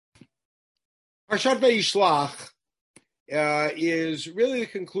Parshat Vayishlach is really the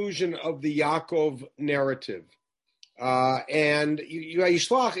conclusion of the Yaakov narrative. And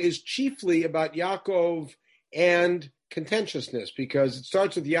Vayishlach is chiefly about Yaakov and contentiousness, because it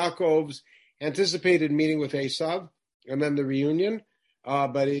starts with Yaakov's anticipated meeting with Esav and then the reunion.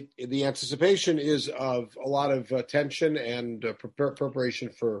 But the anticipation is of a lot of tension and preparation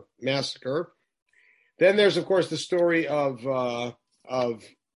for massacre. Then there's, of course, the story of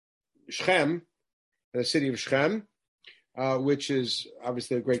Shechem, the city of Shechem, which is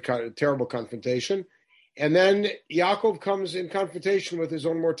obviously a terrible confrontation. And then Yaakov comes in confrontation with his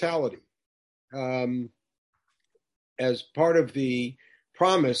own mortality as part of the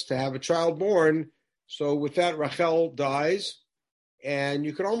promise to have a child born. So with that, Rachel dies, and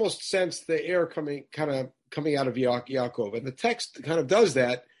you can almost sense the air coming out of Yaakov. And the text kind of does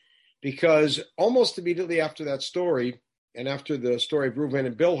that, because almost immediately after that story, and after the story of Reuven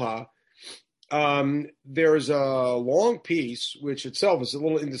and Bilhah, there's a long piece, which itself is a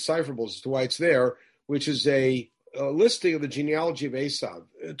little indecipherable as to why it's there, which is a listing of the genealogy of Esav,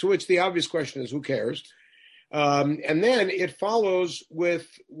 to which the obvious question is, who cares? And then it follows with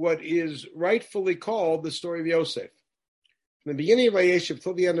what is rightfully called the story of Yosef. From the beginning of Vayeshev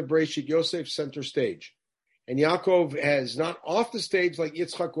till the end of Bereshit, Yosef center stage. And Yaakov is not off the stage like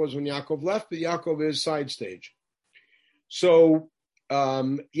Yitzchak was when Yaakov left, but Yaakov is side stage. So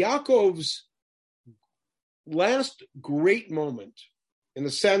Yaakov's last great moment, in the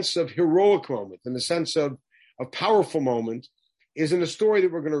sense of heroic moment, in the sense of a powerful moment, is in the story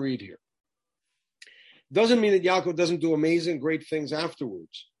that we're going to read here. Doesn't mean that Yaakov doesn't do amazing, great things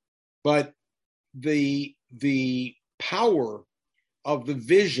afterwards, but the power of the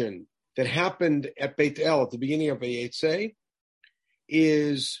vision that happened at Beit El at the beginning of Vayetze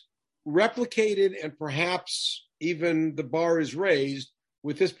is replicated, and perhaps even the bar is raised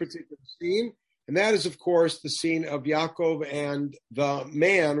with this particular scene. And that is, of course, the scene of Yaakov and the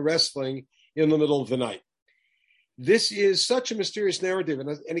man wrestling in the middle of the night. This is such a mysterious narrative.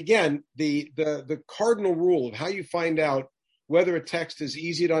 And again, the cardinal rule of how you find out whether a text is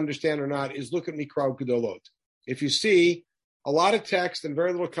easy to understand or not is look at Mikra Gedolot. If you see a lot of text and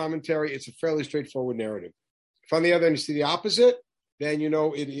very little commentary, it's a fairly straightforward narrative. If on the other hand you see the opposite, then you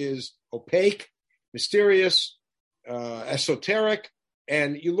know it is opaque, mysterious, esoteric.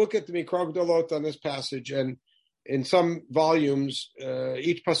 And you look at the Mikra Gedolot on this passage, and in some volumes,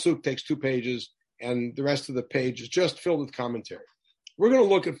 each pasuk takes 2 pages, and the rest of the page is just filled with commentary. We're going to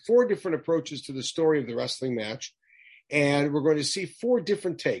look at 4 different approaches to the story of the wrestling match, and we're going to see 4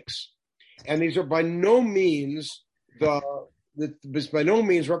 different takes. And these are by no means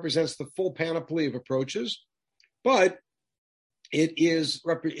represents the full panoply of approaches, but it is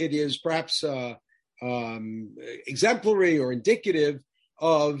perhaps exemplary or indicative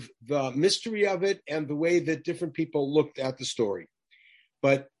of the mystery of it and the way that different people looked at the story.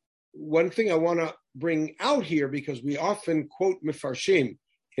 But one thing I want to bring out here, because we often quote Mefarshim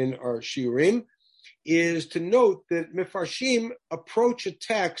in our Shiurim, is to note that Mefarshim approach a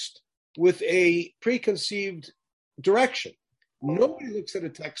text with a preconceived direction. Nobody looks at a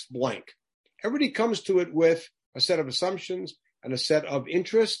text blank. Everybody comes to it with a set of assumptions and a set of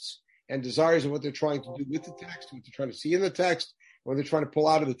interests and desires of what they're trying to do with the text, what they're trying to see in the text, what they're trying to pull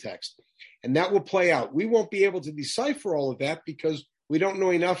out of the text. And that will play out. We won't be able to decipher all of that because we don't know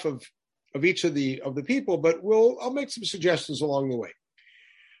enough of each of the people, but I'll make some suggestions along the way.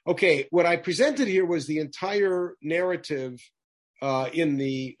 Okay, what I presented here was the entire narrative in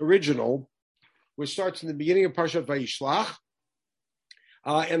the original, which starts in the beginning of Parshat Vayishlach.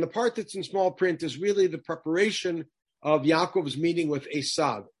 And the part that's in small print is really the preparation of Yaakov's meeting with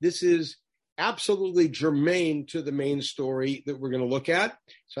Esav. This is absolutely germane to the main story that we're going to look at.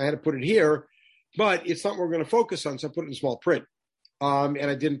 So I had to put it here, but it's not what we're going to focus on, so I put it in small print. And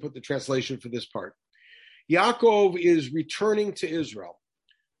I didn't put the translation for this part. Yaakov is returning to Israel.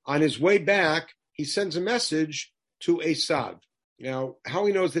 On his way back, he sends a message to Esav. Now, how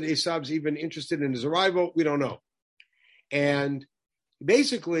he knows that Esav's even interested in his arrival, we don't know. And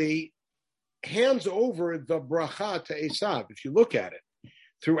basically hands over the bracha to Esav, if you look at it.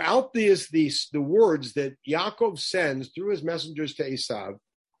 Throughout the words that Yaakov sends through his messengers to Esav,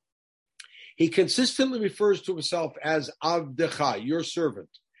 he consistently refers to himself as Avdecha, your servant.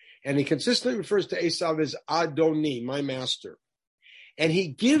 And he consistently refers to Esav as Adoni, my master. And he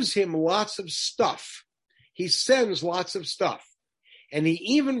gives him lots of stuff. He sends lots of stuff. And he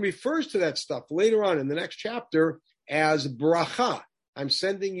even refers to that stuff later on in the next chapter as bracha. I'm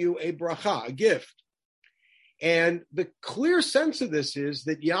sending you a bracha, a gift. And the clear sense of this is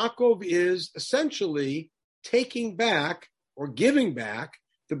that Yaakov is essentially taking back or giving back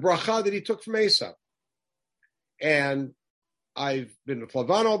the bracha that he took from Esav. And I've been with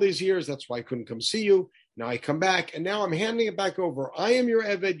Lavan all these years. That's why I couldn't come see you. Now I come back, and now I'm handing it back over. I am your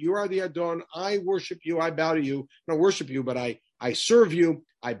Eved. You are the Adon. I worship you. I bow to you. I don't worship you, but I serve you.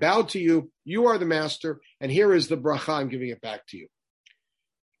 I bow to you. You are the master. And here is the bracha. I'm giving it back to you.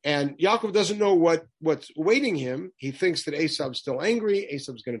 And Yaakov doesn't know what's awaiting him. He thinks that Esav's still angry.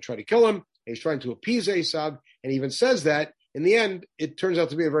 Esav's going to try to kill him. He's trying to appease Esav. And he even says that. In the end, it turns out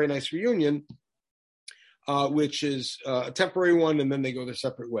to be a very nice reunion, which is a temporary one, and then they go their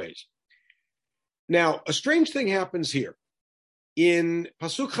separate ways. Now, a strange thing happens here. In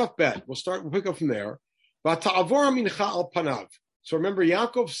Pasuk Chaf Bet, we'll pick up from there. V'ta'avor mincha al panav. So remember,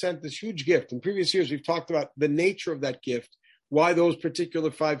 Yaakov sent this huge gift. In previous years, we've talked about the nature of that gift, why those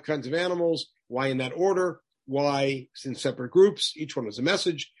particular 5 kinds of animals, why in that order, why in separate groups. Each one was a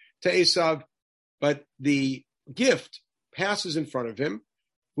message to Esav. But the gift passes in front of him.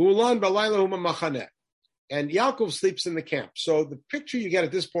 V'ulan b'layla huma machaneh. And Yaakov sleeps in the camp. So the picture you get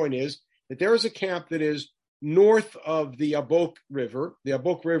at this point is that there is a camp that is north of the Abok River. The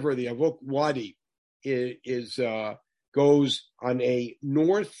Abok River, the Abok Wadi, goes on a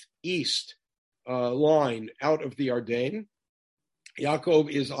northeast line out of the Ardain. Yaakov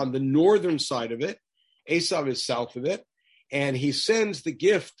is on the northern side of it. Esav is south of it. And he sends the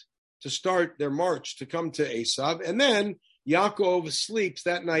gift to start their march to come to Esav. And then Yaakov sleeps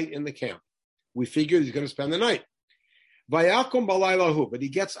that night in the camp. We figure he's going to spend the night. Vayakom balaylahu, but he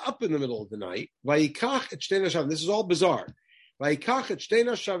gets up in the middle of the night. Vayikach et shtei nashav. This is all bizarre. Vayikach et shtei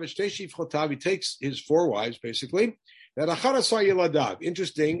nashav et shtei shivchotav. He takes his 4 wives, basically. That achar asar yiladav.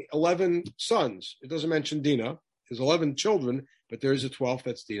 Interesting, 11 sons. It doesn't mention Dinah. There's 11 children, but there is a 12th.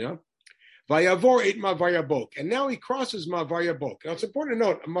 That's Dinah. Vayavor et mavayabok. And now he crosses mavayabok. Now it's important to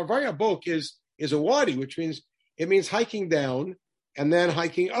note, mavayabok is a wadi, which means it means hiking down and then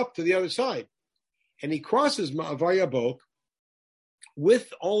hiking up to the other side. And he crosses Ma'avayabok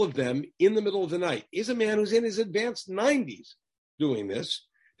with all of them in the middle of the night. He's a man who's in his advanced 90s doing this.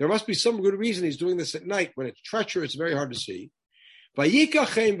 There must be some good reason he's doing this at night when it's treacherous, very hard to see. So he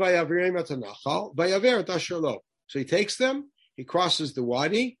takes them, he crosses the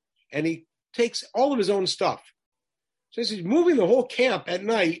wadi, and he takes all of his own stuff. So he's moving the whole camp at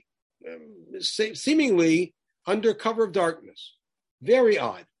night, seemingly under cover of darkness. Very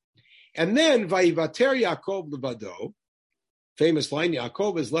odd. And then, Vayivater Yaakov levado, famous line,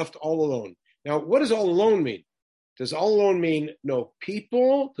 Yaakov is left all alone. Now, what does all alone mean? Does all alone mean no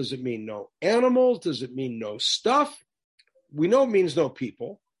people? Does it mean no animals? Does it mean no stuff? We know it means no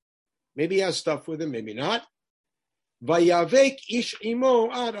people. Maybe he has stuff with him, maybe not. Vayavek ish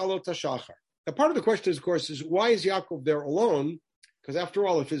imo ad alot hashachar. Now, part of the question, of course, is why is Yaakov there alone? Because after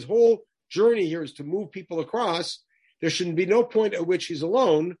all, if his whole journey here is to move people across, there shouldn't be no point at which he's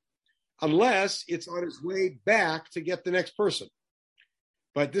alone, unless it's on his way back to get the next person.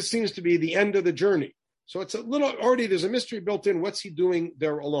 But this seems to be the end of the journey. So it's a little, already there's a mystery built in. What's he doing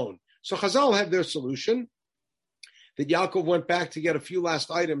there alone? So Chazal have their solution, that Yaakov went back to get a few last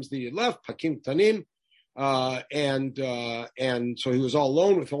items that he had left, Pakim Tanim, and so he was all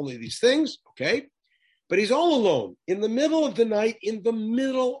alone with only these things, okay? But he's all alone, in the middle of the night, in the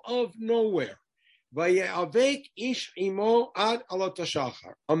middle of nowhere. A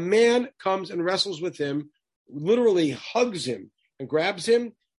man comes and wrestles with him, literally hugs him and grabs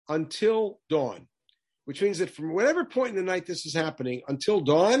him until dawn, which means that from whatever point in the night this is happening until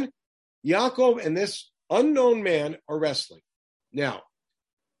dawn, Yaakov and this unknown man are wrestling. Now,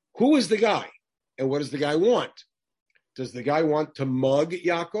 who is the guy and what does the guy want? Does the guy want to mug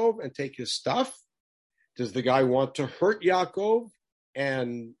Yaakov and take his stuff? Does the guy want to hurt Yaakov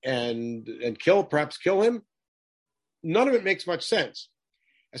and perhaps kill him? None of it makes much sense,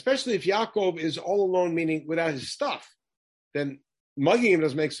 especially if Yaakov is all alone, meaning without his stuff. Then mugging him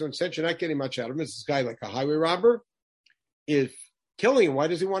doesn't make sense. You're not getting much out of him. Is this guy like a highway robber? If killing him, why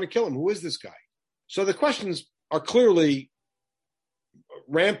does he want to kill him? Who is this guy? So the questions are clearly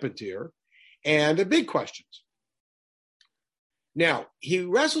rampant here, and the big questions. Now, he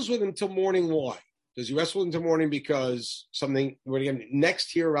wrestles with him till morning. Why? Does he wrestle into morning because something, we're going to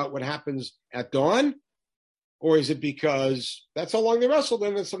next hear about what happens at dawn? Or is it because that's how long they wrestled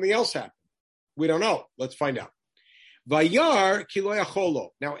and then something else happened? We don't know. Let's find out. Vayar kiloyacholo.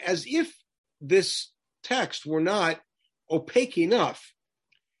 Now, as if this text were not opaque enough,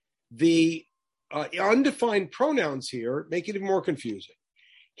 the undefined pronouns here make it even more confusing.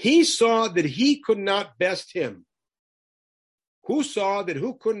 He saw that he could not best him. Who saw that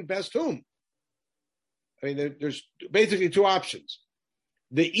who couldn't best whom? I mean, there's basically 2 options.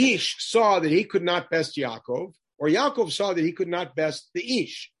 The Ish saw that he could not best Yaakov, or Yaakov saw that he could not best the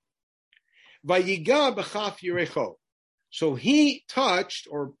ish. Vayiga b'chaf yirecho. So he touched,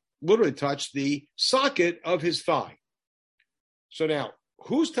 or literally touched, the socket of his thigh. So now,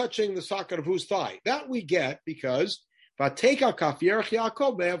 who's touching the socket of whose thigh? That we get because Vateka kaf yerech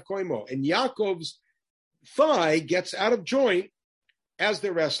Yaakov be'av koimo, and Yaakov's thigh gets out of joint as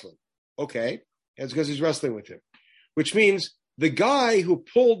they're wrestling. Okay, that's because he's wrestling with him, which means the guy who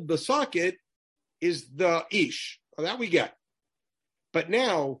pulled the socket is the ish. Well, that we get. But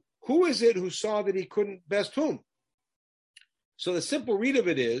now, who is it who saw that he couldn't best whom? So the simple read of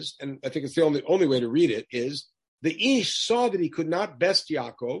it is, and I think it's the only way to read it, is the ish saw that he could not best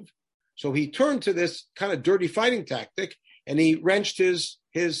Yaakov, so he turned to this kind of dirty fighting tactic, and he wrenched his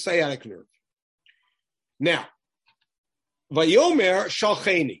sciatic nerve. Now, Vayomer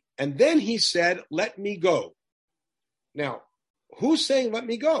shalcheni, and then he said, let me go. Now, who's saying let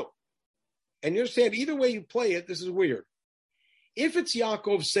me go? And you understand, either way you play it, this is weird. If it's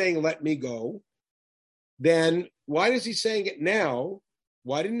Yaakov saying let me go, then why is he saying it now?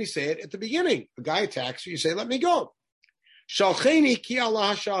 Why didn't he say it at the beginning? The guy attacks you, you say, let me go. Shalcheni ki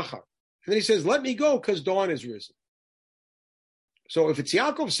Allah hashachar. And then he says, let me go because dawn is risen. So if it's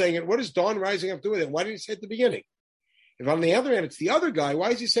Yaakov saying it, what does dawn rising up to do with it? Why didn't he say it at the beginning? If on the other hand, it's the other guy, why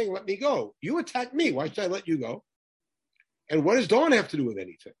is he saying, let me go? You attacked me. Why should I let you go? And what does dawn have to do with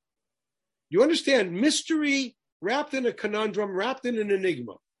anything? You understand mystery wrapped in a conundrum, wrapped in an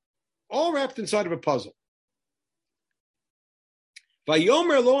enigma, all wrapped inside of a puzzle. So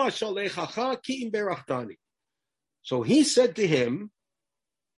he said to him,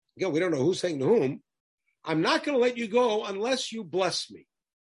 again, we don't know who's saying to whom, I'm not going to let you go unless you bless me.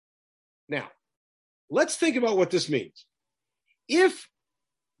 Now, let's think about what this means. If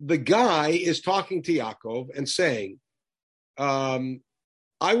the guy is talking to Yaakov and saying,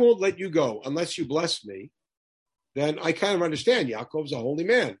 I won't let you go unless you bless me, then I kind of understand Yaakov's a holy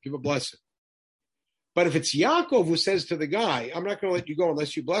man. Give a blessing. But if it's Yaakov who says to the guy, I'm not going to let you go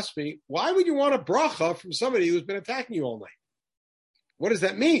unless you bless me, why would you want a bracha from somebody who's been attacking you all night? What does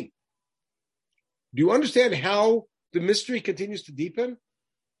that mean? Do you understand how the mystery continues to deepen?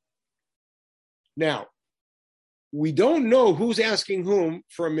 Now, we don't know who's asking whom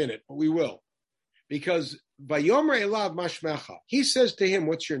for a minute, but we will. Because Vayomer elav mashmecha, he says to him,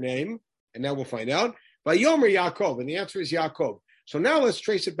 what's your name? And now we'll find out. Vayomer Yaakov, and the answer is Yaakov. So now let's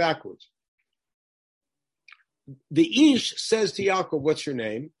trace it backwards. The Ish says to Yaakov, what's your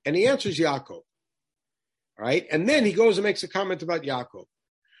name? And he answers Yaakov. All right? And then he goes and makes a comment about Yaakov.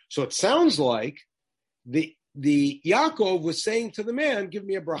 So it sounds like the Yaakov was saying to the man, give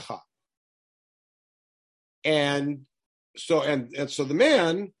me a bracha. And so the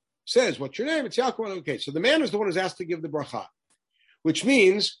man says, what's your name? It's Yaakov. Okay, so the man is the one who's asked to give the bracha, which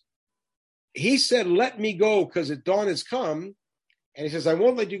means he said, let me go because at dawn has come. And he says, I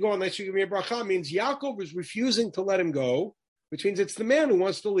won't let you go unless you give me a bracha. Means Yaakov is refusing to let him go, which means it's the man who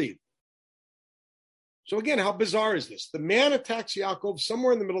wants to leave. So again, how bizarre is this? The man attacks Yaakov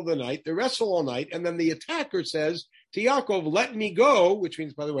somewhere in the middle of the night. They wrestle all night. And then the attacker says to Yaakov, let me go, which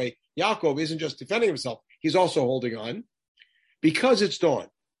means, by the way, Yaakov isn't just defending himself. He's also holding on because it's dawn.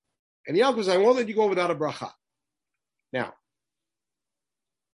 And Yaakov says, I won't let you go without a bracha. Now,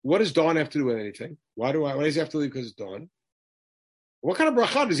 what does dawn have to do with anything? Why does he have to leave because it's dawn? What kind of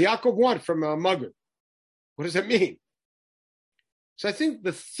bracha does Yaakov want from a mugger? What does that mean? So I think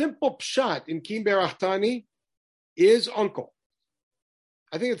the simple pshat in Kim Berachtani is uncle.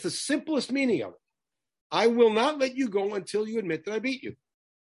 I think it's the simplest meaning of it. I will not let you go until you admit that I beat you.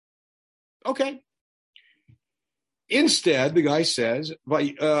 Okay. Instead, the guy says,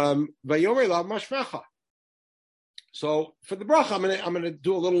 Vayomer elav mashmecha. So for the bracha, I'm gonna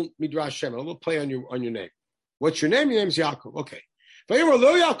do a little midrash shem, a little play on your name. What's your name? Your name's Yaakov. Okay. Your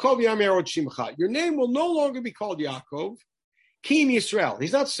name will no longer be called Yaakov. Kim Yisrael.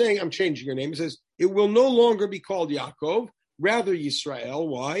 He's not saying I'm changing your name. He says it will no longer be called Yaakov, rather Yisrael.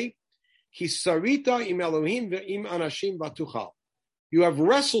 Why? Kisarita im Elohim ve'im anashim vatuchal. You have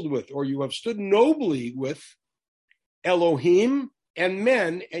wrestled with, or you have stood nobly with Elohim and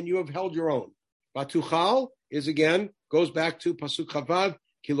men, and you have held your own. Vatuchal is again goes back to pasuk chavav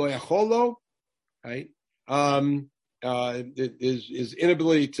kilo yacholo, right? His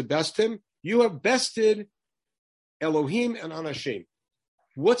inability to best him. You have bested Elohim and Anashim.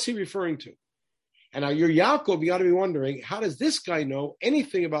 What's he referring to? And now you're Yaakov, you got to be wondering, how does this guy know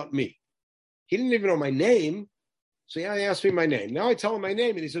anything about me? He didn't even know my name. So yeah, he asked me my name. Now I tell him my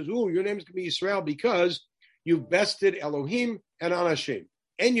name, and he says, ooh, your name's going to be Israel because you've bested Elohim and Anashim,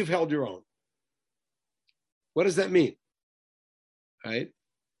 and you've held your own. What does that mean? Right?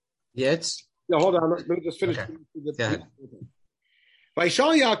 Yes. No, hold on. Let me just finish. Okay.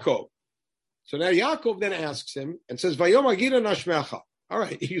 Vayishal Yaakov. So now Yaakov then asks him and says, Vayom Agida Nashmecha. All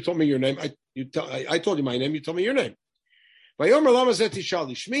right, you told me your name. I told you my name. You told me your name. Vayom Lama Zeti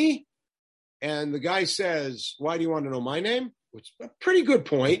Shali Shmi. And the guy says, why do you want to know my name? Which is a pretty good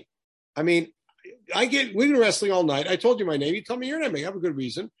point. I mean, we've been wrestling all night. I told you my name. You tell me your name. I have a good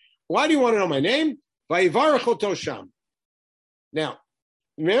reason. Why do you want to know my name? Vayivarach oto sham. Now,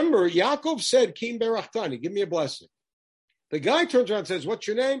 remember, Yaakov said, Kim berachtani, give me a blessing. The guy turns around and says, what's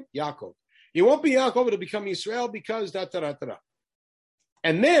your name? Yaakov. You won't be Yaakov, it'll become Yisrael because da-da-da-da-da.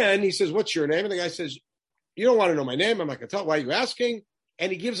 And then he says, what's your name? And the guy says, you don't want to know my name. I'm not going to tell. Why are you asking?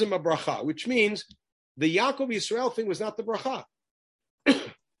 And he gives him a bracha, which means the Yaakov Yisrael thing was not the bracha.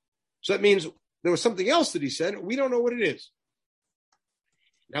 So that means there was something else that he said. We don't know what it is.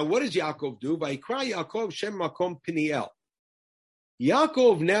 Now, what does Yaakov do? Vayikra Yaakov Shem Makom Peniel.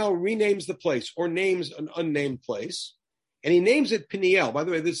 Yaakov now renames the place or names an unnamed place, and he names it Peniel. By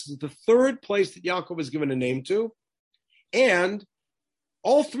the way, this is the third place that Yaakov is given a name to, and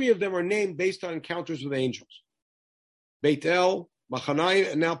all three of them are named based on encounters with angels. Beit El,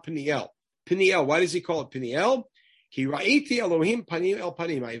 Machanai, and now Peniel. Peniel, why does he call it Peniel? Ki ra'iti Elohim panim el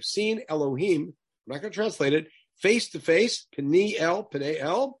panim. I have seen Elohim, I'm not going to translate it, face to face, Peniel,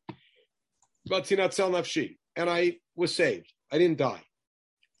 Batzinatzel Nafshi, and I was saved. I didn't die.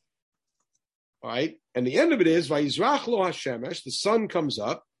 All right, and the end of it is Vayizrach lo Hashemesh, the sun comes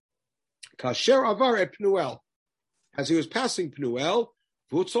up, Kasher avar et Pnuel, as he was passing Pnuel,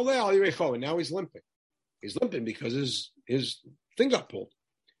 Vutzoleh al Yerecho, and now he's limping. He's limping because his thing got pulled.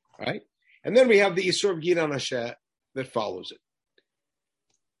 All right, and then we have the Isur of Gidan Hashem that follows it.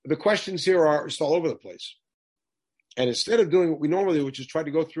 The questions here are just all over the place. And instead of doing what we normally do, which is try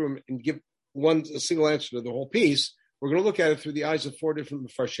to go through them and give a single answer to the whole piece, we're going to look at it through the eyes of four different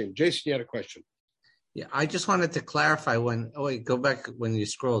Mefarshim. Jason, you had a question. Yeah, I just wanted to clarify go back when you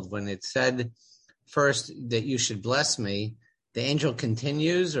scrolled, when it said first that you should bless me, the angel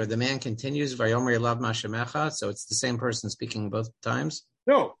continues, or the man continues, Vayomer Elav Mashemecha, so it's the same person speaking both times?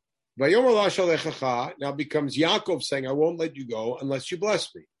 No. Vayomer La Shalechacha now becomes Yaakov saying, I won't let you go unless you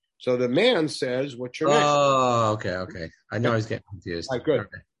bless me. So the man says, what's your name? Oh, okay. I know I was getting confused. All right, good.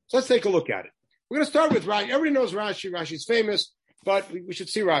 Okay. So let's take a look at it. We're going to start with Rashi. Everybody knows Rashi. Rashi's famous, but we should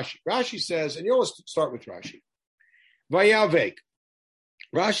see Rashi. Rashi says, and let's start with Rashi. Vayavek.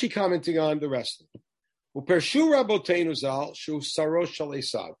 Rashi commenting on the wrestling. Upershu Raboteinu Zal Shu Sarosh Shal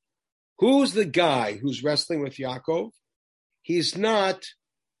Esav. Who's the guy who's wrestling with Yaakov? He's not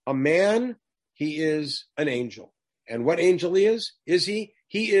a man. He is an angel. And what angel he is he?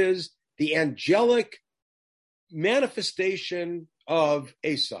 He is the angelic manifestation of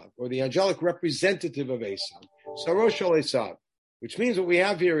Esav, or the angelic representative of Esav. Sarosh Shal Esav. Which means what we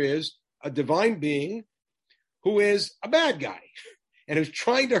have here is a divine being who is a bad guy and who's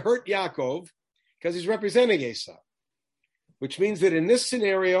trying to hurt Yaakov because he's representing Esav. Which means that in this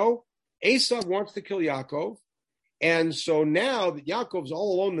scenario, Esav wants to kill Yaakov. And so now that Yaakov's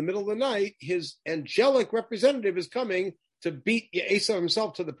all alone in the middle of the night, his angelic representative is coming to beat Esav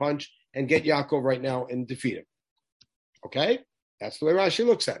himself to the punch and get Yaakov right now and defeat him. Okay? That's the way Rashi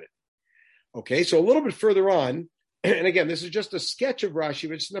looks at it. Okay, so a little bit further on, and again, this is just a sketch of Rashi,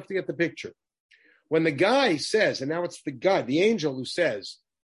 but it's enough to get the picture. When the guy says, and now it's the guy, the angel who says,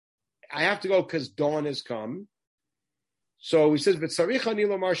 I have to go because dawn has come. So he says, because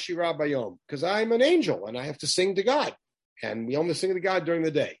I'm an angel and I have to sing to God. And we only sing to God during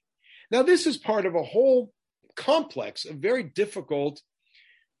the day. Now, this is part of a whole complex of very difficult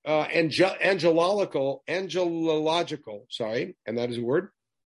angelological, and that is a word,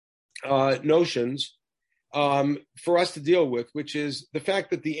 notions for us to deal with, which is the fact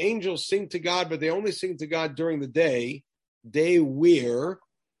that the angels sing to God, but they only sing to God during the day where,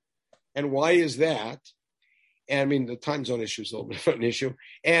 and why is that? And I mean, the time zone issue is a little bit of an issue.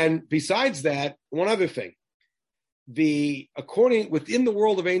 And besides that, one other thing, within the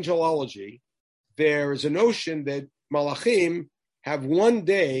world of angelology, there is a notion that malachim have one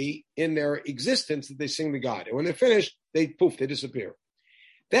day in their existence that they sing to God. And when they're finished, they disappear.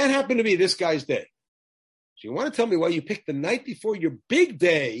 That happened to be this guy's day. So you want to tell me why you picked the night before your big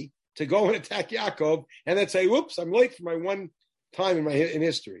day to go and attack Yaakov and then say, whoops, I'm late for my one time in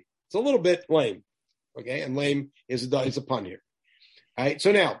history. It's a little bit lame. Okay, and lame is a pun here. All right,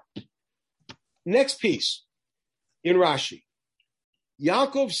 so now, next piece in Rashi.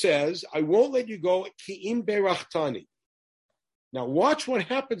 Yaakov says, I won't let you go, ki'im berachtani. Now watch what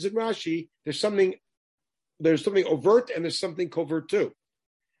happens in Rashi. There's something overt and there's something covert too.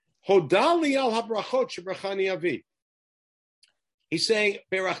 Hodali al habrachot shebrachani avi. He's saying,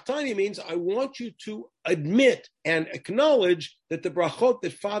 Berachtani means I want you to admit and acknowledge that the brachot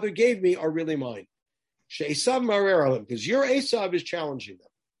that Father gave me are really mine. She'esav marer alim, because your Esav is challenging them.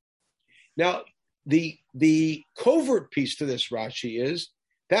 Now, the covert piece to this, Rashi, is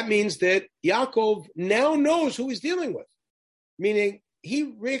that means that Yaakov now knows who he's dealing with, meaning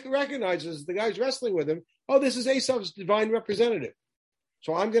he recognizes the guy's wrestling with him. Oh, this is Esav's divine representative.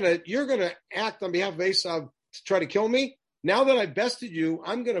 So you're gonna act on behalf of Esav to try to kill me. Now that I've bested you,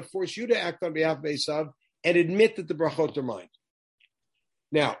 I'm going to force you to act on behalf of Esav and admit that the brachot are mine.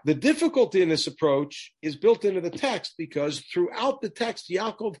 Now, the difficulty in this approach is built into the text because throughout the text,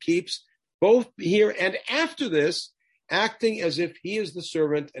 Yaakov keeps both here and after this acting as if he is the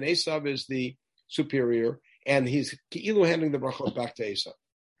servant and Esav is the superior, and he's ki'ilu handing the brachot back to Esav.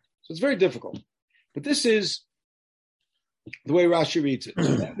 So it's very difficult. But this is the way Rashi reads it.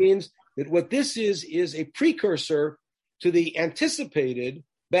 So that means that what this is a precursor to the anticipated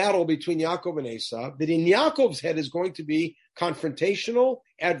battle between Yaakov and Esav, that in Yaakov's head is going to be confrontational,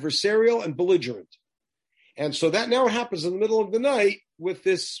 adversarial, and belligerent. And so that now happens in the middle of the night with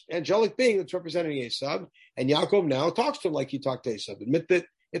this angelic being that's representing Esav, and Yaakov now talks to him like he talked to Esav, admit that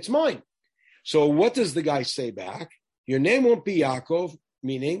it's mine. So what does the guy say back? Your name won't be Yaakov,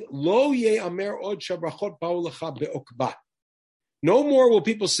 meaning, Lo ye'amer od shabrachot ba'u lecha be'okbat. No more will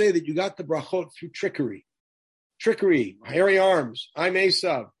people say that you got the brachot through trickery, hairy arms. I'm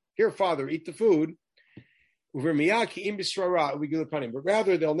Esav. Here, Father, eat the food. But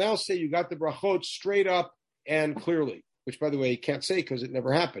rather, they'll now say you got the brachot straight up and clearly, which, by the way, he can't say because it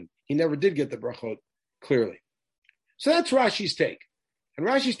never happened. He never did get the brachot clearly. So that's Rashi's take. And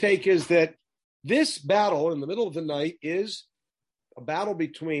Rashi's take is that this battle in the middle of the night is a battle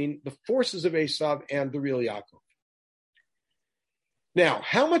between the forces of Esav and the real Yaakov. Now,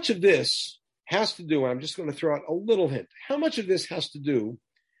 how much of this has to do, and I'm just going to throw out a little hint, how much of this has to do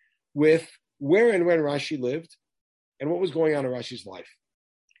with where and when Rashi lived and what was going on in Rashi's life?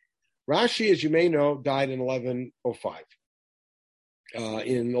 Rashi, as you may know, died in 1105.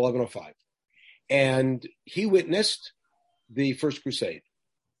 And he witnessed the First Crusade.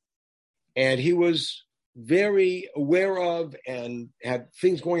 And he was very aware of and had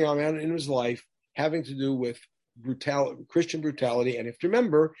things going on in his life having to do with Christian brutality. And if you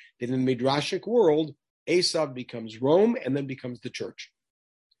remember that in the Midrashic world, Esav becomes Rome and then becomes the church.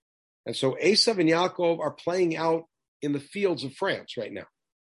 And so Esav and Yaakov are playing out in the fields of France right now.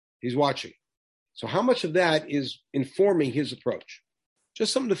 He's watching. So how much of that is informing his approach?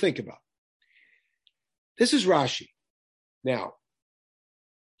 Just something to think about. This is Rashi. Now,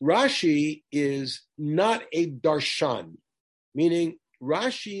 Rashi is not a darshan, meaning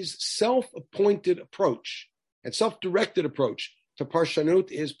Rashi's self-appointed approach and self-directed approach to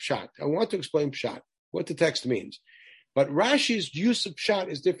Parshanut is Pshat. I want to explain Pshat, what the text means. But Rashi's use of Pshat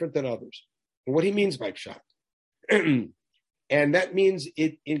is different than others, and what he means by Pshat. And that means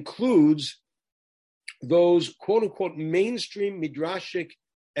it includes those quote-unquote mainstream midrashic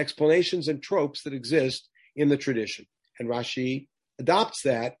explanations and tropes that exist in the tradition. And Rashi adopts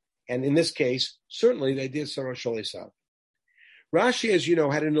that, and in this case, certainly the idea of Sarah Esav. Rashi, as you know,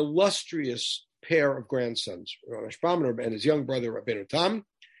 had an illustrious pair of grandsons, Rashbam and his young brother Rabbeinu Tam.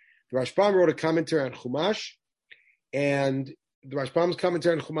 The Rashbam wrote a commentary on Chumash, and the Rashbam's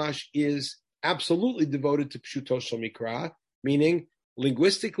commentary on Chumash is absolutely devoted to Pshuto Shel Mikra, meaning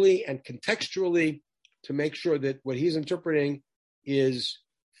linguistically and contextually to make sure that what he's interpreting is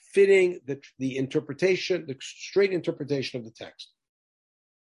fitting the interpretation, the straight interpretation of the text.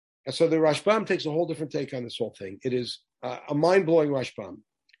 And so the Rashbam takes a whole different take on this whole thing. It is a mind-blowing Rashbam,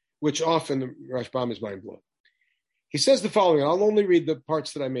 which often the Rashbam is mind-blowing. He says the following, and I'll only read the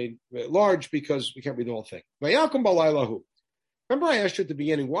parts that I made large because we can't read the whole thing. Remember I asked you at the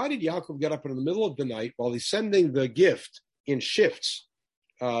beginning, why did Yaakov get up in the middle of the night while he's sending the gift in shifts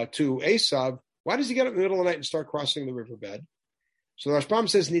to Esav? Why does he get up in the middle of the night and start crossing the riverbed? So the Rashbam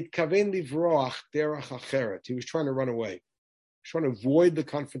says, Nitkaven livroach derech acheret. He was trying to run away. He was trying to avoid the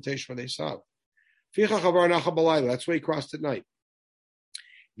confrontation with Esav. That's why he crossed at night.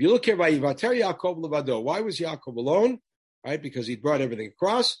 If you look here, why was Yaakov alone? Right, because he brought everything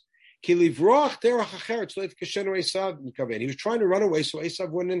across. He was trying to run away so Esav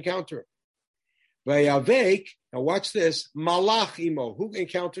wouldn't encounter him. Now watch this. Malach imo. Who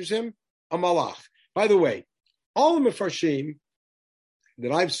encounters him? A malach. By the way, all the Mefarshim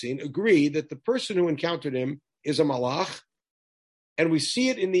that I've seen agree that the person who encountered him is a malach. And we see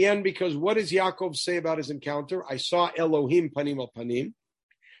it in the end because what does Yaakov say about his encounter? I saw Elohim panim al panim.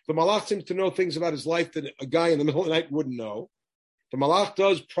 The malach seems to know things about his life that a guy in the middle of the night wouldn't know. The malach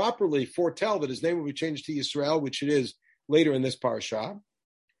does properly foretell that his name will be changed to Yisrael, which it is later in this parasha.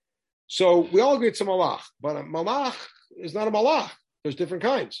 So we all agree it's a malach, but a malach is not a malach. There's different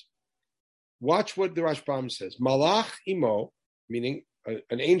kinds. Watch what the Rashbam says. Malach imo, meaning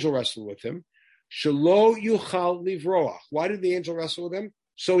an angel wrestled with him. Shelo yuchal livroach. Why did the angel wrestle with him?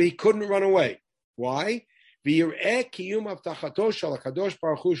 So he couldn't run away. Why? So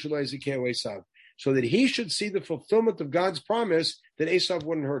that he should see the fulfillment of God's promise that Esav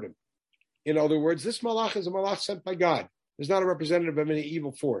wouldn't hurt him. In other words, this malach is a malach sent by God. There's not a representative of any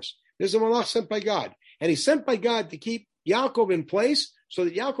evil force. There's a malach sent by God. And he's sent by God to keep Yaakov in place so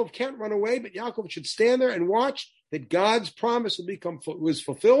that Yaakov can't run away, but Yaakov should stand there and watch that God's promise was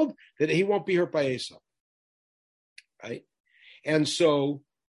fulfilled, that he won't be hurt by Esav. Right? And so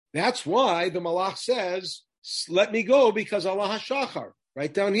that's why the malach says, let me go because Allah HaShachar.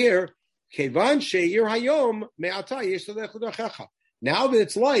 Right down here, Kevan she'ir hayom me'ata yesodech l'derchecha. Now that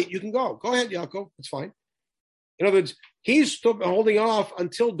it's light, you can go. Go ahead, Yaakov. It's fine. In other words, he's holding off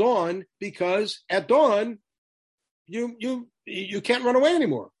until dawn because at dawn, you can't run away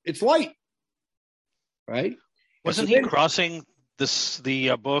anymore. It's light, right? Wasn't he crossing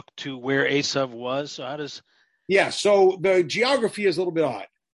the book to where Esav was? So how does? Yeah. So the geography is a little bit odd,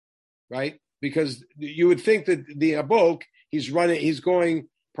 right? Because you would think that the Abok, he's going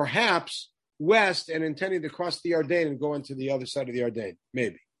perhaps west and intending to cross the Yarden and go into the other side of the Yarden,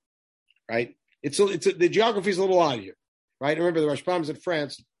 maybe, right? The geography is a little odd here, right? Remember, the Rashbam's in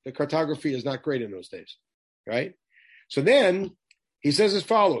France. The cartography is not great in those days, right? So then he says as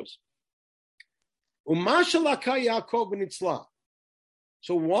follows: Umashalaka Yaakov b'nitzla.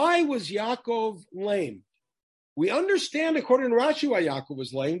 So why was Yaakov lame? We understand, according to Rashi, why Yaakov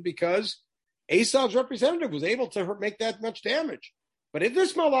was lame, because Esav's representative was able to make that much damage. But if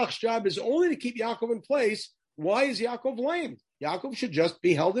this malach's job is only to keep Yaakov in place, why is Yaakov lame? Yaakov should just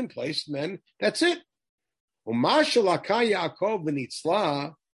be held in place, and then that's it. Umashalaka Yaakov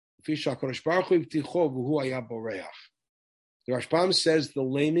b'nitzla. The Rashbam says the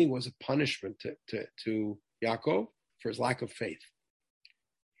laming was a punishment to Yaakov for his lack of faith.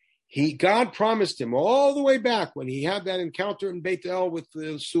 God promised him all the way back when he had that encounter in Beit El with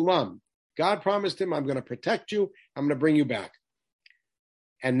the Sulam. God promised him, I'm going to protect you. I'm going to bring you back.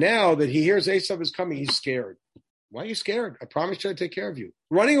 And now that he hears Esav is coming, he's scared. Why are you scared? I promised you I'd take care of you.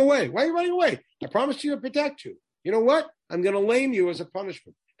 Running away. Why are you running away? I promised you to protect you. You know what? I'm going to lame you as a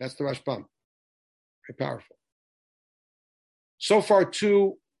punishment. That's the Rashbam. Very powerful. So far,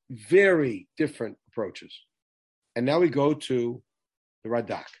 two very different approaches. And now we go to the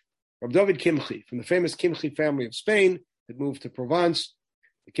Radak. Rav David Kimchi, from the famous Kimchi family of Spain that moved to Provence.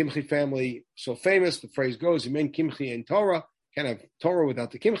 The Kimchi family, so famous, the phrase goes, Yemen Kimchi in Torah, can't have Torah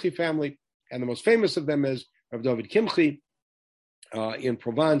without the Kimchi family. And the most famous of them is Rav David Kimchi in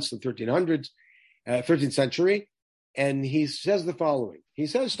Provence in the 13th century. And he says the following. He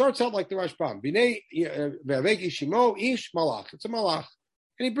starts out like the Rashbam. Ish malach. It's a malach.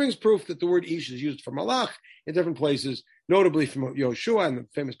 And he brings proof that the word ish is used for malach in different places, notably from Yoshua and the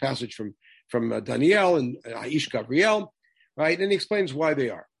famous passage from Daniel and Ish Gabriel, right? And he explains why they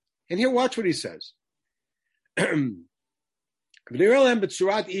are. And here, watch what he says. Either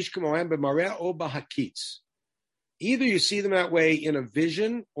you see them that way in a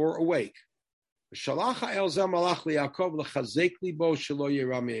vision or awake. Why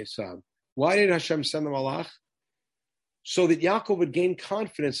did Hashem send the malach? So that Yaakov would gain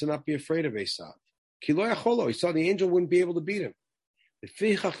confidence and not be afraid of Esav. He saw the angel wouldn't be able to beat him. That's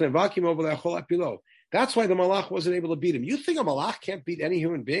why the malach wasn't able to beat him. You think a malach can't beat any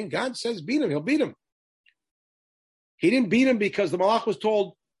human being? God says beat him. He'll beat him. He didn't beat him because the malach was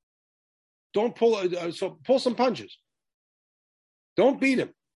told, don't pull some punches. Don't beat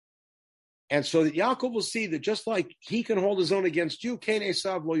him. And so that Yaakov will see that just like he can hold his own against you, Kain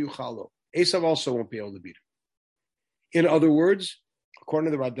Esav lo yuchalo. Esav also won't be able to beat him. In other words,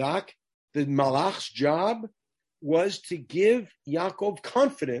 according to the Radak, the malach's job was to give Yaakov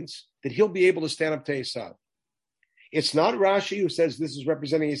confidence that he'll be able to stand up to Esav. It's not Rashi who says this is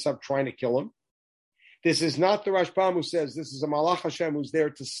representing Esav trying to kill him. This is not the Rashbam who says this is a malach Hashem who's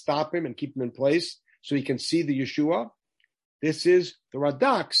there to stop him and keep him in place so he can see the Yeshua. This is the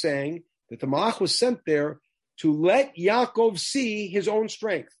Radak saying that the malach was sent there to let Yaakov see his own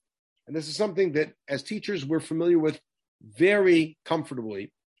strength. And this is something that, as teachers, we're familiar with very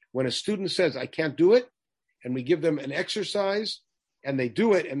comfortably. When a student says, I can't do it, and we give them an exercise, and they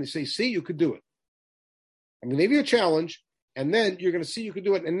do it, and they say, see, you could do it. I'm going to give you a challenge, and then you're going to see you can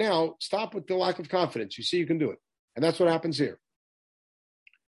do it, and now stop with the lack of confidence. You see you can do it. And that's what happens here.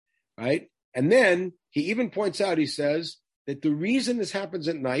 Right? And then he even points out, he says, that the reason this happens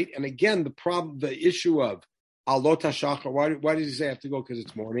at night, and again, the issue of Alot HaShachar. Why does he say I have to go? Because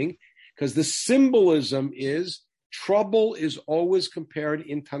it's morning. Because the symbolism is trouble is always compared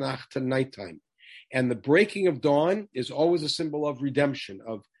in Tanakh to nighttime. And the breaking of dawn is always a symbol of redemption,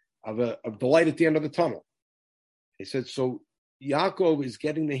 of the light at the end of the tunnel. He said, so Yaakov is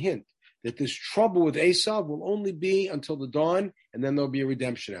getting the hint that this trouble with Esav will only be until the dawn, and then there'll be a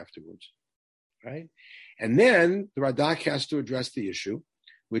redemption afterwards. Right? And then the Radak has to address the issue,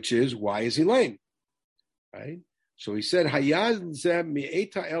 which is, why is he lame? Right? So he said, Hayaz ze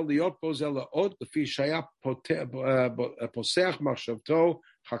mi'eta el liot bozel le'od lefi shaya poseach machshavto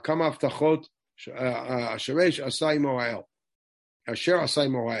hakam avtachot asheresh asay mo'el. Asher asay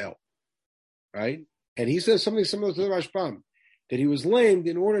mo'el. Right? And he says something similar to the Rashbam, that he was lamed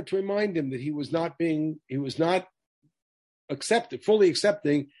in order to remind him that he was not fully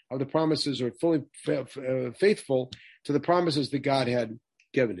accepting of the promises, or fully faithful to the promises that God had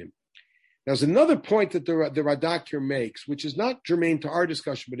given him. There's another point that the Radak here makes, which is not germane to our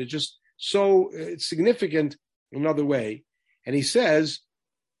discussion, but it's just so significant in another way. And he says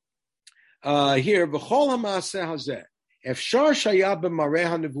here, V'chol ha'maaseh hazeh, efshar shaya b'mareh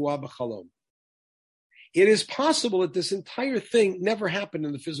ha'nevuah b'chalom. It is possible that this entire thing never happened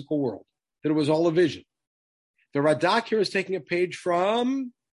in the physical world, that it was all a vision. The Radak here is taking a page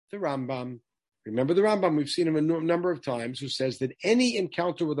from the Rambam. Remember the Rambam, we've seen him a number of times, who says that any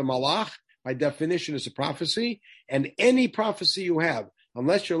encounter with a malach, by definition, is a prophecy, and any prophecy you have,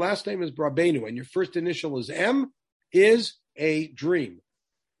 unless your last name is Brabenu and your first initial is M, is a dream,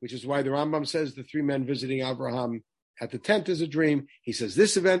 which is why the Rambam says the three men visiting Abraham at the tent is a dream. He says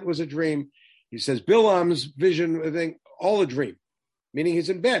this event was a dream. He says Bilam's vision, all a dream, meaning he's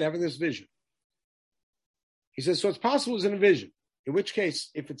in bed having this vision. He says, so it's possible it's in a vision. In which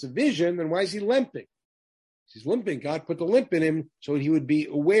case, if it's a vision, then why is he limping? He's limping. God put the limp in him so he would be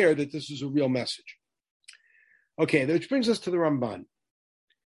aware that this is a real message. Okay, which brings us to the Ramban.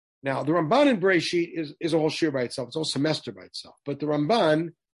 Now, the Ramban in Bereshit is a whole shir by itself. It's a whole semester by itself. But the Ramban,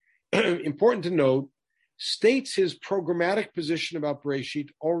 important to note, states his programmatic position about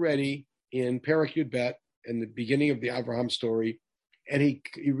Bereshit already in Perek Yud Bet, in the beginning of the Avraham story, and he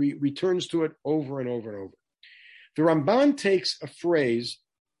returns to it over and over and over. The Ramban takes a phrase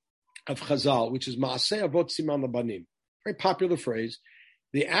of Chazal, which is Maaseh Avot Siman Labanim, very popular phrase.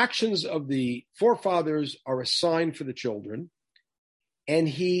 The actions of the forefathers are a sign for the children, and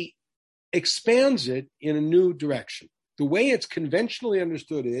he expands it in a new direction. The way it's conventionally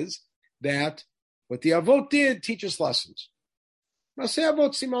understood is that what the Avot did teach us lessons. Maaseh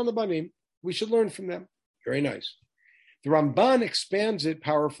Avot Siman Labanim, we should learn from them. Very nice. The Ramban expands it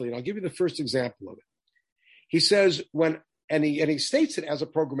powerfully, and I'll give you the first example of it. He says, and he states it as a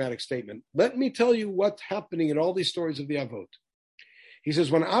programmatic statement. Let me tell you what's happening in all these stories of the Avot. He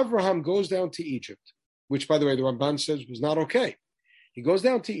says, when Avraham goes down to Egypt, which, by the way, the Ramban says was not okay. He goes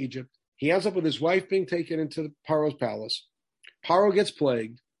down to Egypt. He ends up with his wife being taken into Paro's palace. Paro gets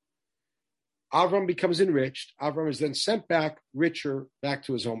plagued. Avram becomes enriched. Avram is then sent back richer, back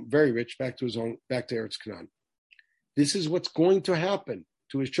to his home, very rich, back to Eretz Canaan. This is what's going to happen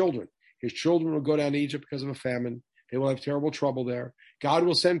to his children. His children will go down to Egypt because of a famine. They will have terrible trouble there. God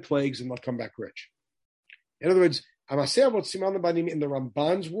will send plagues and they'll come back rich. In other words, Amaseh Avot Siman Labanim in the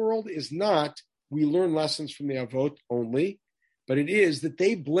Ramban's world is not we learn lessons from the Avot only, but it is that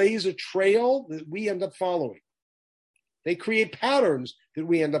they blaze a trail that we end up following. They create patterns that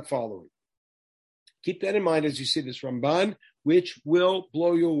we end up following. Keep that in mind as you see this Ramban, which will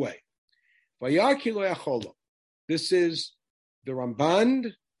blow you away. This is the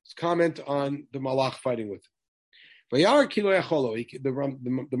Ramban's comment on the Malach fighting with him. The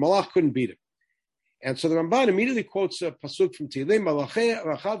Malach couldn't beat him. And so the Ramban immediately quotes a pasuk from Tehillim,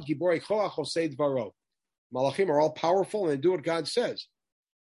 Malachim are all powerful and they do what God says.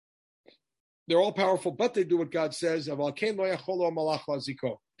 They're all powerful, but they do what God says. Therefore, the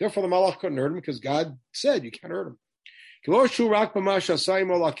Malach couldn't hurt him because God said you can't hurt him. The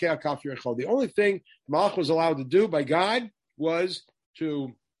only thing the Malach was allowed to do by God was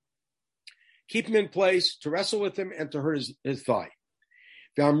to keep him in place, to wrestle with him, and to hurt his thigh.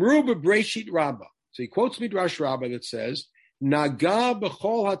 So he quotes Midrash Rabbah that says, Naga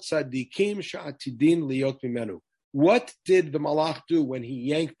b'chol hatzadikim sha'atidin liyot mimenu. What did the Malach do when he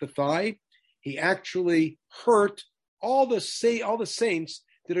yanked the thigh? He actually hurt all the saints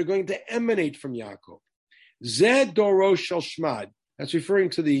that are going to emanate from Yaakov. Zed doro shel shmad. That's referring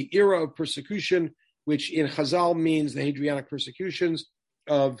to the era of persecution, which in Chazal means the Hadrianic persecutions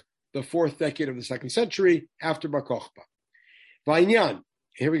of the 4th decade of the 2nd century after Bar Kokhba. V'inyan,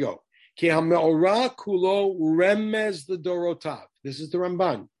 here we go. Ki ha'me'ora kulo remez l'dorotav. This is the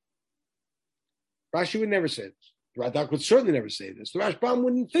Ramban. Rashi would never say this. The Radak would certainly never say this. The Rashbam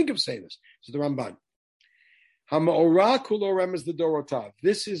wouldn't think of saying this. So the Ramban. Ha'ma'orah kulo remez the dorotav.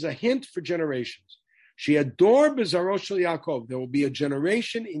 This is a hint for generations. She'ador b'zaro shel Yaakov. There will be a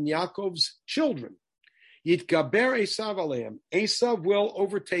generation in Yaakov's children. Yitgaber Esav aleim. Esav will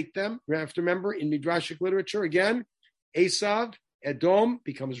overtake them. We have to remember in Midrashic literature again, Esav, Edom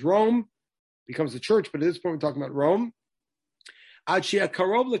becomes Rome, becomes the church, but at this point we're talking about Rome. Ad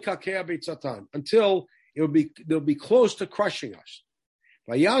she'akarov lekakea beitzatan. Until they'll be close to crushing us.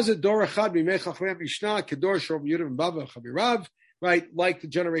 Right, like the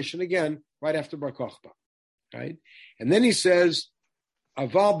generation again, right after Bar Kochba. Right? And then he says, they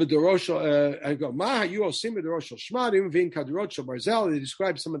describe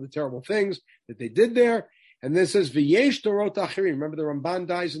some of the terrible things that they did there. And then it says, remember the Ramban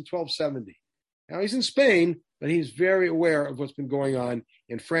dies in 1270. Now he's in Spain, but he's very aware of what's been going on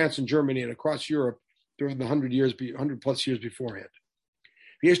in France and Germany and across Europe during the 100 plus years beforehand.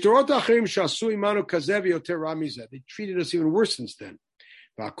 They treated us even worse since then.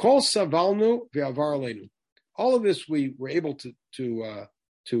 All of this we were able to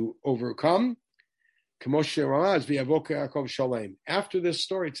overcome. After this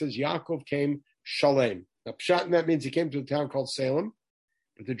story, it says Yaakov came Shalem. Now, Pshat, that means he came to a town called Salem.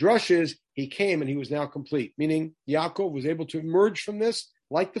 But the drush is he came and he was now complete, meaning Yaakov was able to emerge from this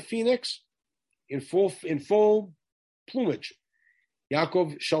like the phoenix in full plumage.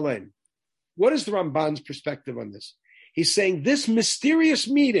 Yaakov Shalem. What is the Ramban's perspective on this? He's saying this mysterious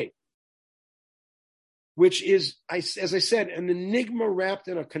meeting, which is, as I said, an enigma wrapped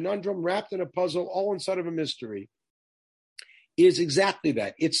in a conundrum, wrapped in a puzzle, all inside of a mystery, is exactly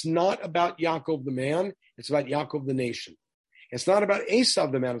that. It's not about Yaakov the man, it's about Yaakov the nation. It's not about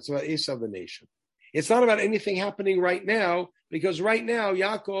Esav the man, it's about Esav the nation. It's not about anything happening right now, because right now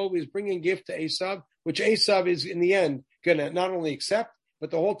Yaakov is bringing a gift to Esav, which Esav is in the end going to not only accept,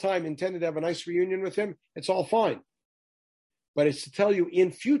 but the whole time intended to have a nice reunion with him. It's all fine. But it's to tell you, in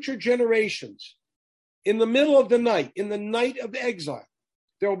future generations, in the middle of the night, in the night of exile,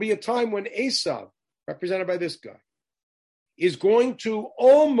 there will be a time when Esav, represented by this guy, is going to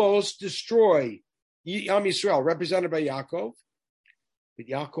almost destroy Am Yisrael, represented by Yaakov, but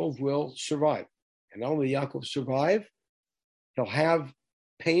Yaakov will survive. And not only Yaakov survive, he'll have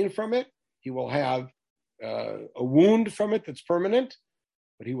pain from it, he will have a wound from it that's permanent,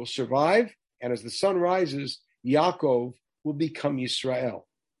 but he will survive. And as the sun rises, Yaakov will become Yisrael.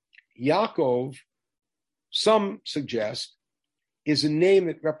 Yaakov, some suggest, is a name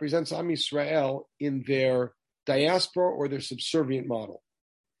that represents Am Yisrael in their diaspora or their subservient model.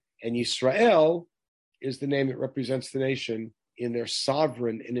 And Yisrael is the name that represents the nation in their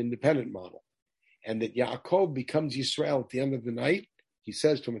sovereign and independent model. And that Yaakov becomes Yisrael at the end of the night. He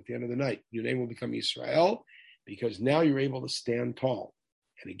says to him at the end of the night, your name will become Yisrael because now you're able to stand tall.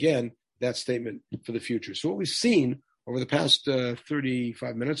 And again, that statement for the future. So what we've seen over the past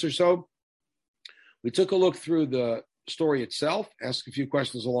 35 minutes or so, we took a look through the story itself, asked a few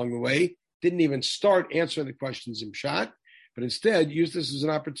questions along the way, didn't even start answering the questions in Pshat, but instead used this as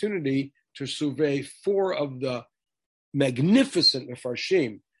an opportunity to survey 4 of the magnificent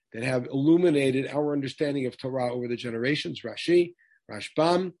Mefarshim that have illuminated our understanding of Torah over the generations, Rashi,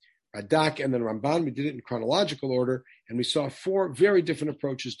 Rashbam, Radak, and then Ramban. We did it in chronological order, and we saw 4 very different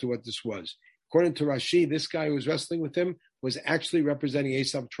approaches to what this was. According to Rashi, this guy who was wrestling with him was actually representing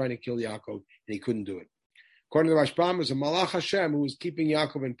Esav trying to kill Yaakov, and he couldn't do it. According to Rashbam, it was a Malach Hashem who was keeping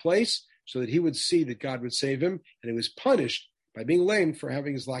Yaakov in place so that he would see that God would save him, and he was punished by being lame for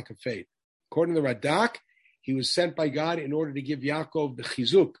having his lack of faith. According to Radak, he was sent by God in order to give Yaakov the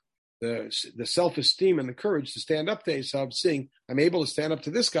chizuk, the self-esteem and the courage to stand up to Esav, seeing I'm able to stand up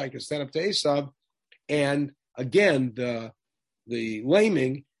to this guy, I can stand up to Esav. And again, the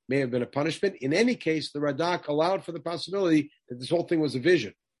laming may have been a punishment. In any case, the Radak allowed for the possibility that this whole thing was a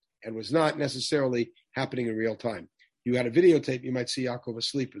vision and was not necessarily happening in real time. You had a videotape, you might see Yaakov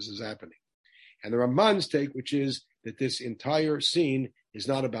asleep as this is happening. And the Ramban's take, which is that this entire scene is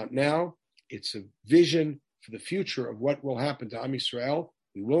not about now, it's a vision for the future of what will happen to Am Yisrael.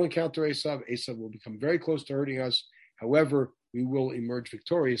 We will encounter Esav. Esav will become very close to hurting us. However, we will emerge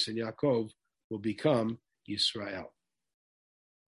victorious and Yaakov will become Yisrael.